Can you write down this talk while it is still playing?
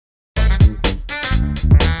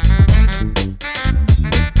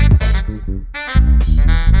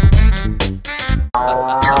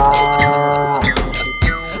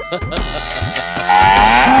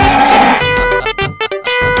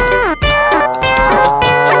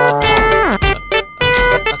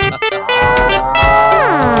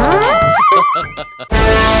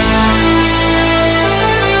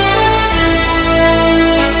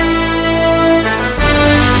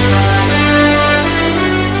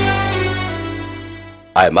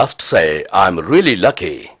I must say I'm really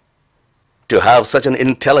lucky to have such an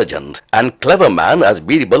intelligent and clever man as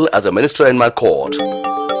Birbal as a minister in my court.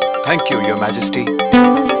 Thank you, Your Majesty.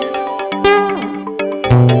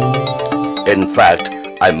 In fact,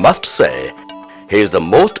 I must say he is the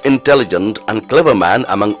most intelligent and clever man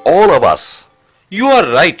among all of us. You are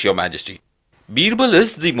right, Your Majesty. Birbal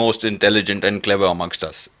is the most intelligent and clever amongst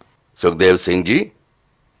us. Sukhdev Singh ji,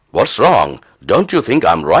 what's wrong? Don't you think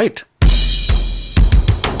I'm right?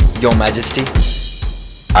 Your Majesty.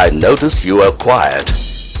 I noticed you were quiet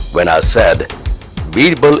when I said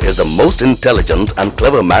Birbal is the most intelligent and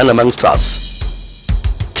clever man amongst us.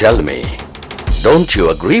 Tell me, don't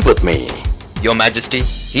you agree with me? Your Majesty,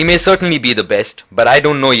 he may certainly be the best, but I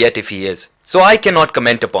don't know yet if he is, so I cannot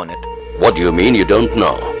comment upon it. What do you mean you don't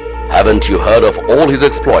know? Haven't you heard of all his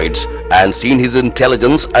exploits and seen his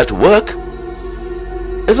intelligence at work?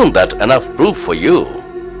 Isn't that enough proof for you?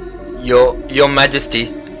 Your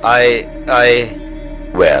Majesty,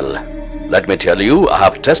 Well, let me tell you, I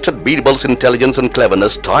have tested Birbal's intelligence and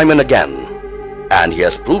cleverness time and again, and he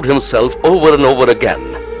has proved himself over and over again.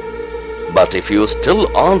 But if you still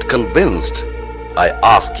aren't convinced, I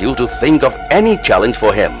ask you to think of any challenge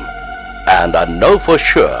for him, and I know for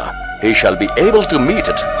sure he shall be able to meet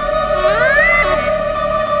it.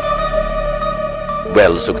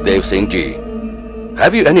 Well, Sukhdev Singh ji,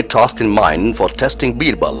 have you any task in mind for testing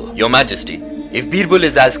Birbal? Your Majesty, if Birbal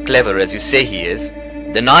is as clever as you say he is,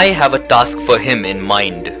 then I have a task for him in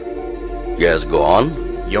mind. Yes, go on.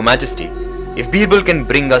 Your Majesty, if Birbal can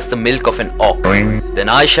bring us the milk of an ox, then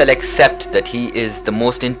I shall accept that he is the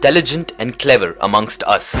most intelligent and clever amongst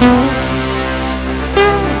us.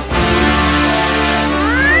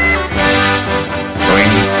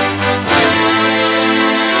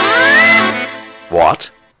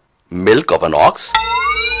 What? Milk of an ox?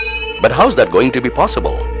 But how's that going to be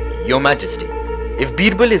possible? Your Majesty, if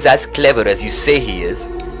Birbal is as clever as you say he is,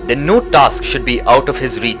 then no task should be out of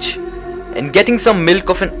his reach. And getting some milk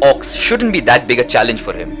of an ox shouldn't be that big a challenge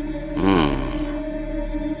for him.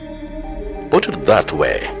 Put it that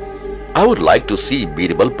way, I would like to see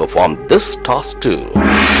Birbal perform this task too.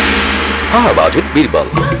 How about it, Birbal?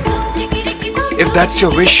 If that's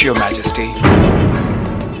your wish, Your Majesty.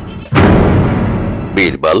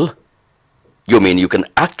 Birbal, you mean you can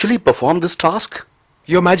actually perform this task?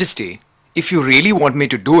 Your Majesty, if you really want me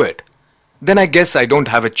to do it, then I guess I don't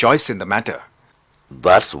have a choice in the matter.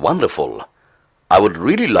 That's wonderful. I would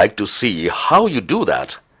really like to see how you do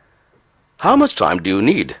that. How much time do you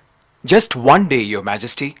need? Just one day, Your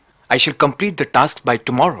Majesty. I shall complete the task by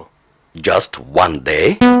tomorrow. Just one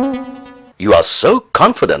day? You are so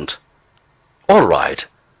confident. All right.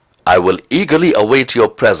 I will eagerly await your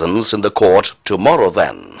presence in the court tomorrow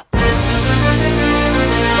then.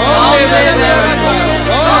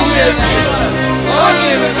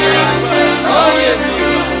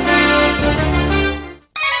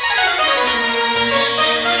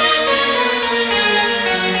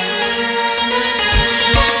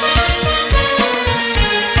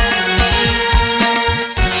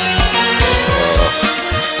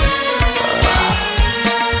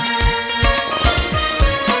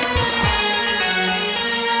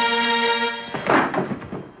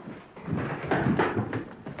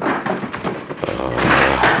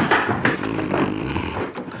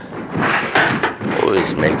 Who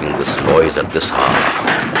is making this noise at this hour?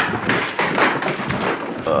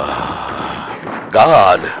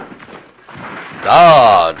 Guard!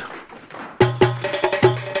 Guard!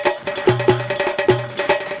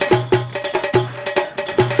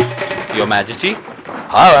 Your Majesty?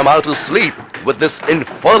 How am I to sleep with this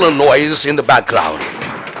infernal noise in the background?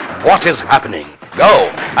 What is happening?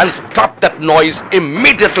 Go and stop that noise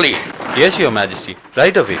immediately! Yes, Your Majesty.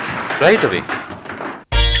 Right away. Right away.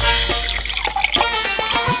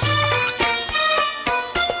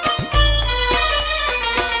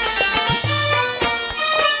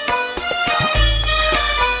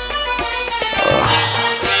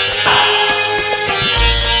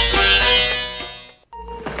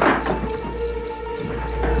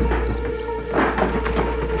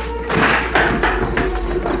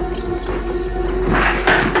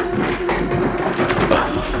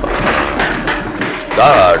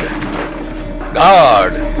 Guard!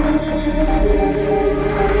 Guard!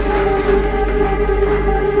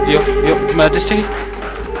 Your Majesty?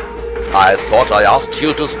 I thought I asked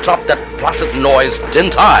you to stop that placid noise,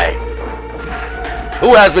 didn't I?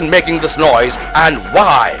 Who has been making this noise and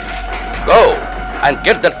why? Go and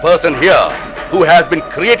get that person here who has been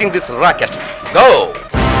creating this racket. Go!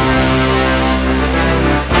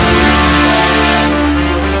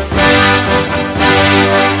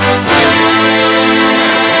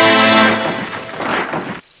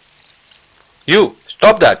 You,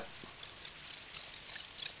 stop that.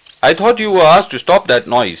 I thought you were asked to stop that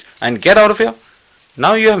noise and get out of here.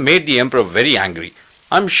 Now you have made the Emperor very angry.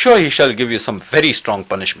 I'm sure he shall give you some very strong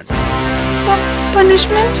punishment.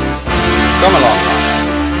 Punishment? Come along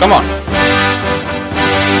now. Come on.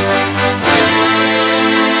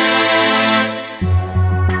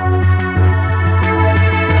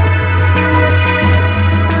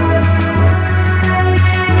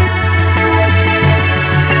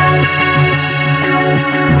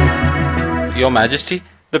 Your Majesty,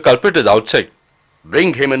 the culprit is outside.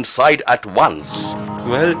 Bring him inside at once.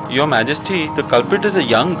 Well, Your Majesty, the culprit is a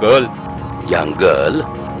young girl. Young girl?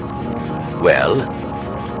 Well,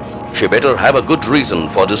 she better have a good reason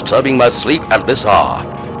for disturbing my sleep at this hour,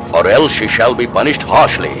 or else she shall be punished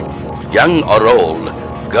harshly. Young or old,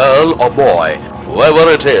 girl or boy, whoever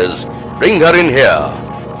it is, bring her in here.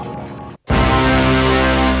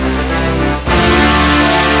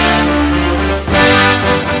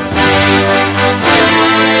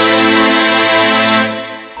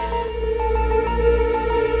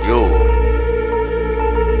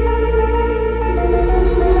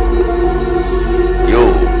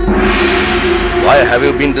 Why have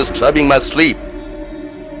you been disturbing my sleep?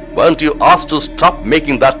 Weren't you asked to stop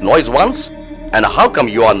making that noise once? And how come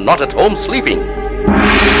you are not at home sleeping?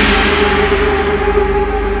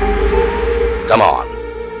 Come on,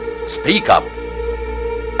 speak up.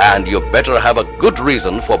 And you better have a good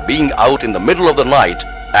reason for being out in the middle of the night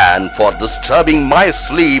and for disturbing my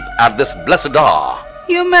sleep at this blessed hour.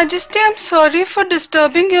 Your Majesty, I'm sorry for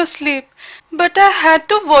disturbing your sleep, but I had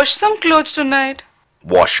to wash some clothes tonight.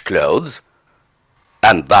 Wash clothes?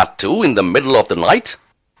 And that too in the middle of the night?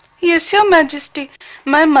 Yes, Your Majesty.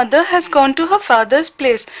 My mother has gone to her father's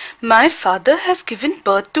place. My father has given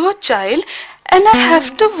birth to a child and I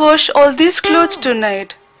have to wash all these clothes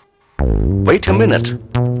tonight. Wait a minute.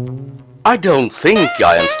 I don't think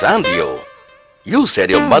I understand you. You said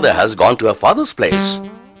your mother has gone to her father's place.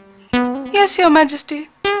 Yes, Your Majesty.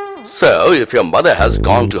 So, if your mother has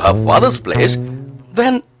gone to her father's place,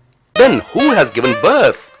 then who has given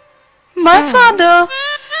birth? My father.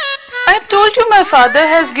 I told you my father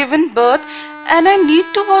has given birth and I need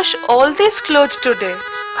to wash all these clothes today.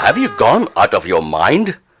 Have you gone out of your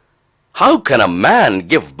mind? How can a man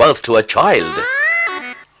give birth to a child?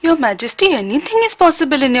 Your Majesty, anything is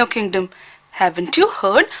possible in your kingdom. Haven't you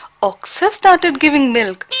heard? Ox have started giving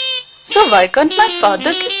milk. So why can't my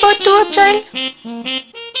father give birth to a child?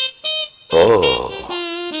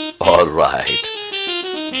 Oh, all right.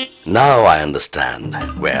 Now I understand.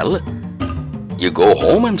 Well, you go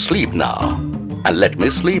home and sleep now. And let me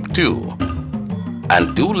sleep too.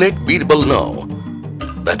 And do let Birbal know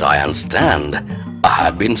that I understand I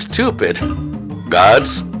have been stupid.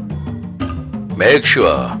 Guards, make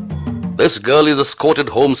sure this girl is escorted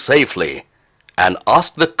home safely and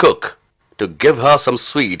ask the cook to give her some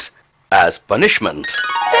sweets as punishment.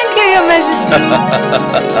 Thank you, Your Majesty.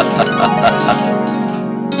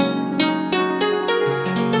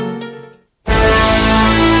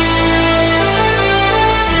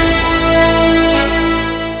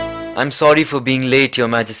 I'm sorry for being late, Your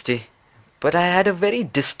Majesty, but I had a very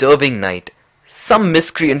disturbing night. Some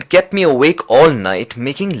miscreant kept me awake all night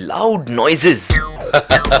making loud noises.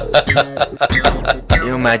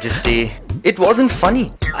 Your Majesty, it wasn't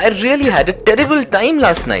funny. I really had a terrible time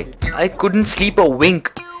last night. I couldn't sleep a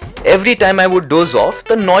wink. Every time I would doze off,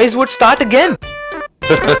 the noise would start again.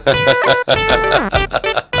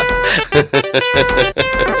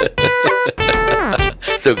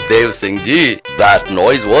 Sukhdev Singh ji, that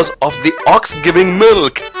noise was of the ox giving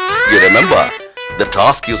milk. You remember the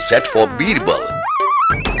task you set for Birbal?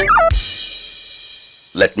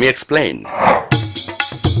 Let me explain.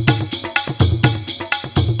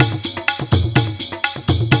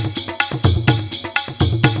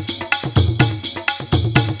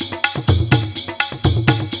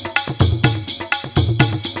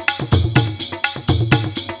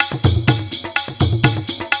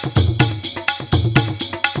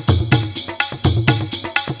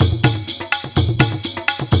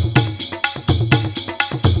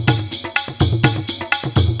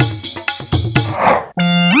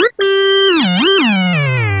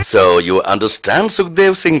 So you understand,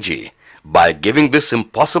 Sukhdev Singh ji, by giving this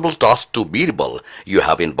impossible task to Birbal, you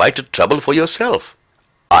have invited trouble for yourself.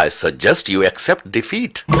 I suggest you accept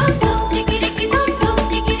defeat.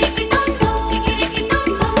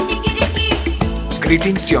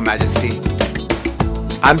 Greetings, Your Majesty.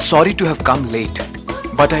 I'm sorry to have come late,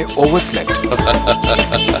 but I overslept.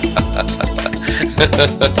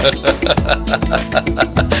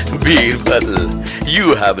 Birbal,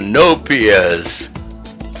 you have no peers.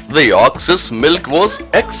 The ox's milk was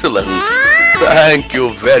excellent. Thank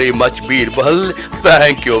you very much, Birbal.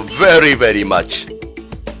 Thank you very, very much.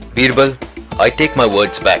 Birbal, I take my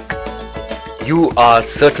words back. You are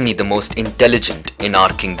certainly the most intelligent in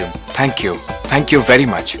our kingdom. Thank you. Thank you very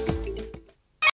much.